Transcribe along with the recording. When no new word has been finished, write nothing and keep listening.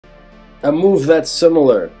A move that's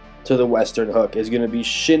similar to the Western hook is going to be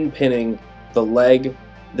shin pinning the leg, in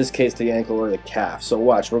this case the ankle or the calf. So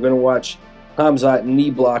watch, we're going to watch Khamzat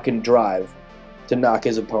knee block and drive to knock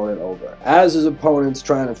his opponent over. As his opponent's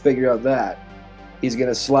trying to figure out that, he's going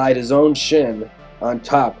to slide his own shin on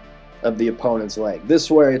top of the opponent's leg. This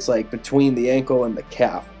is where it's like between the ankle and the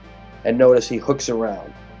calf. And notice he hooks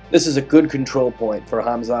around. This is a good control point for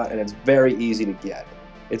Khamzat, and it's very easy to get.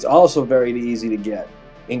 It's also very easy to get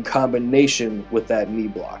in combination with that knee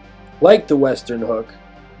block. Like the Western hook,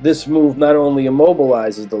 this move not only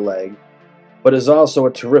immobilizes the leg, but is also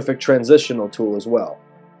a terrific transitional tool as well.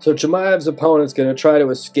 So Chimaev's opponent's going to try to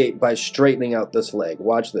escape by straightening out this leg.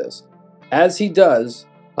 Watch this. As he does,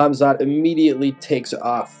 Khamzat immediately takes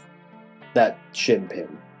off that shin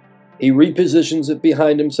pin. He repositions it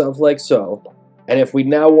behind himself like so, and if we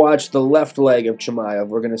now watch the left leg of Chimaev,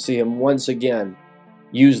 we're going to see him once again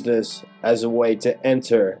use this as a way to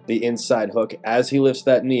enter the inside hook. As he lifts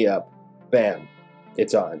that knee up, bam,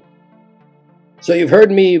 it's on. So you've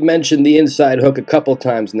heard me mention the inside hook a couple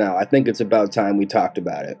times now. I think it's about time we talked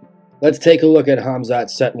about it. Let's take a look at Khamzat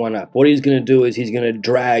set one up. What he's going to do is he's going to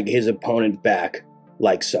drag his opponent back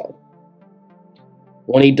like so.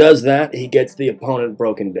 When he does that, he gets the opponent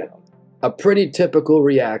broken down. A pretty typical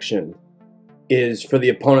reaction is for the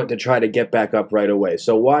opponent to try to get back up right away.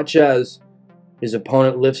 So watch as his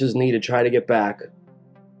opponent lifts his knee to try to get back.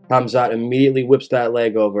 Khamzat immediately whips that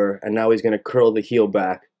leg over, and now he's going to curl the heel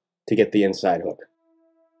back to get the inside hook.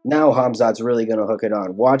 Now Khamzat's really going to hook it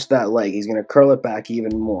on. Watch that leg. He's going to curl it back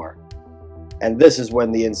even more. And this is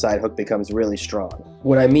when the inside hook becomes really strong.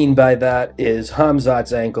 What I mean by that is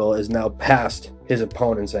Khamzat's ankle is now past his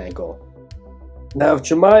opponent's ankle. Now if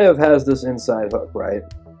Chimaev has this inside hook, right,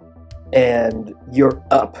 and you're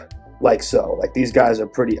up like so, like these guys are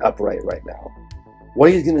pretty upright right now,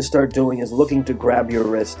 what he's going to start doing is looking to grab your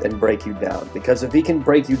wrist and break you down. Because if he can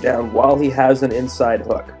break you down while he has an inside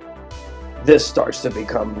hook, this starts to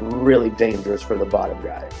become really dangerous for the bottom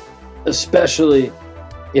guy. Especially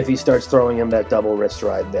if he starts throwing him that double wrist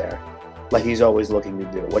ride there, like he's always looking to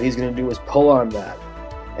do. What he's going to do is pull on that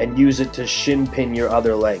and use it to shin pin your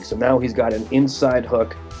other leg. So now he's got an inside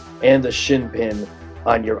hook and a shin pin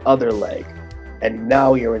on your other leg. And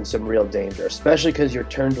now you're in some real danger, especially because you're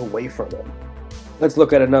turned away from him. Let's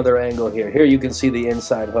look at another angle here. Here you can see the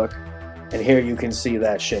inside hook, and here you can see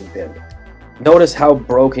that shin pin. Notice how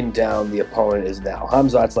broken down the opponent is now.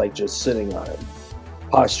 Khamzat's like just sitting on him,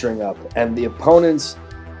 posturing up, and the opponent's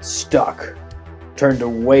stuck, turned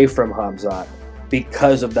away from Khamzat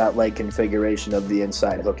because of that leg configuration of the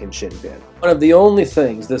inside hook and shin pin. One of the only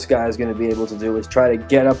things this guy is going to be able to do is try to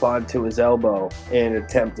get up onto his elbow in an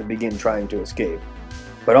attempt to begin trying to escape.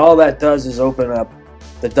 But all that does is open up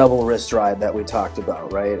the double wrist ride that we talked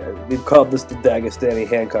about, right? We've called this the Dagestani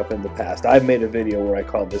handcuff in the past. I've made a video where I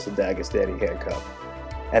called this a Dagestani handcuff.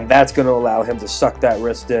 And that's going to allow him to suck that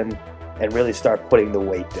wrist in and really start putting the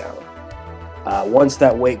weight down. Once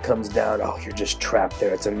that weight comes down, oh, you're just trapped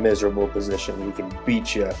there. It's a miserable position. He can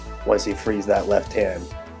beat you once he frees that left hand.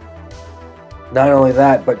 Not only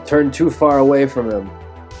that, but turn too far away from him,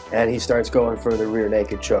 and he starts going for the rear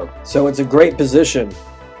naked choke. So it's a great position.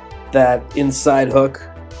 That inside hook,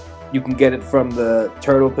 you can get it from the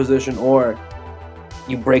turtle position, or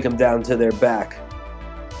you break them down to their back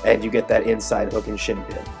and you get that inside hook and shin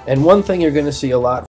pin. And one thing you're going to see a lot